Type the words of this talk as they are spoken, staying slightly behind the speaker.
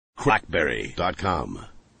BlackBerry.com.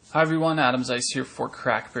 Hi everyone, Adam Zeiss here for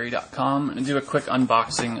BlackBerry.com. I'm going to do a quick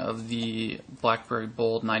unboxing of the BlackBerry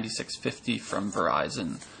Bold 9650 from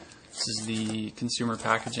Verizon. This is the consumer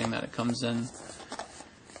packaging that it comes in.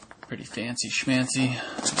 Pretty fancy schmancy.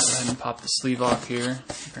 Go ahead and pop the sleeve off here.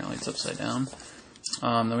 Apparently it's upside down.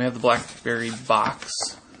 Then we have the BlackBerry box.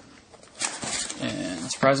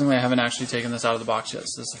 And surprisingly I haven't actually taken this out of the box yet,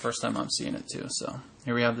 so this is the first time I'm seeing it too. So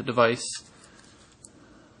here we have the device.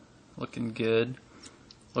 Looking good.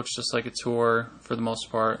 Looks just like a tour for the most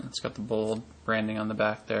part. It's got the Bold branding on the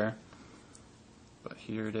back there. But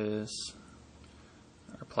here it is.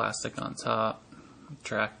 Our plastic on top.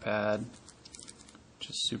 Trackpad. Which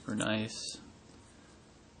is super nice.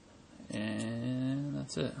 And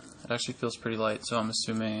that's it. It actually feels pretty light, so I'm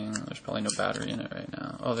assuming there's probably no battery in it right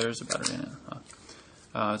now. Oh, there's a battery in it.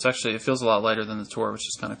 Oh. It feels a lot lighter than the tour, which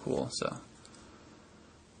is kind of cool. So,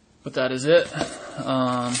 but that is it.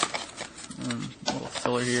 A little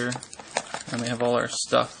filler here, and we have all our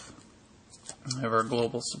stuff. We have our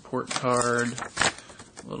global support card,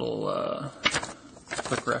 little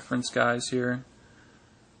quick reference guys here,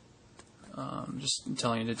 just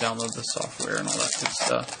telling you to download the software and all that good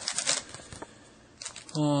stuff.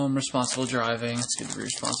 Responsible driving, it's good to be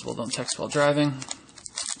responsible, don't text while driving.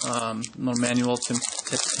 Little manual,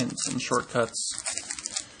 tips, hints, and shortcuts,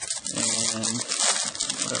 and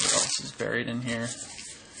whatever else is buried in here.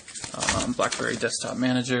 BlackBerry Desktop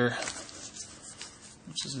Manager,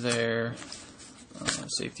 which is there,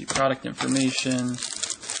 safety product information,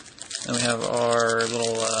 then we have our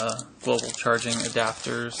little global charging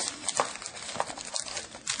adapters,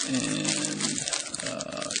 and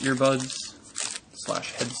earbuds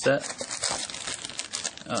 / headset,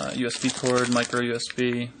 USB cord, micro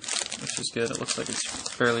USB, which is good. It looks like it's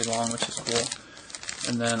fairly long, which is cool,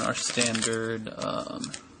 and then our standard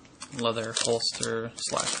leather holster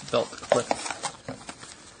 / belt clip.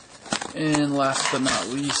 And last but not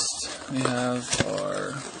least, we have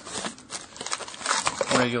our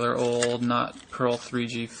regular old, not Pearl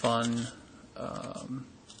 3G Fun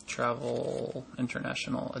travel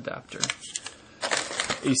international adapter.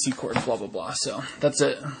 AC cord, blah blah blah. So that's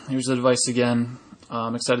it. Here's the device again.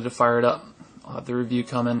 I'm excited to fire it up. I'll have the review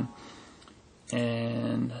coming.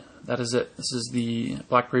 And that is it. This is the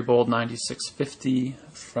BlackBerry Bold 9650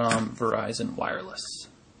 from Verizon Wireless.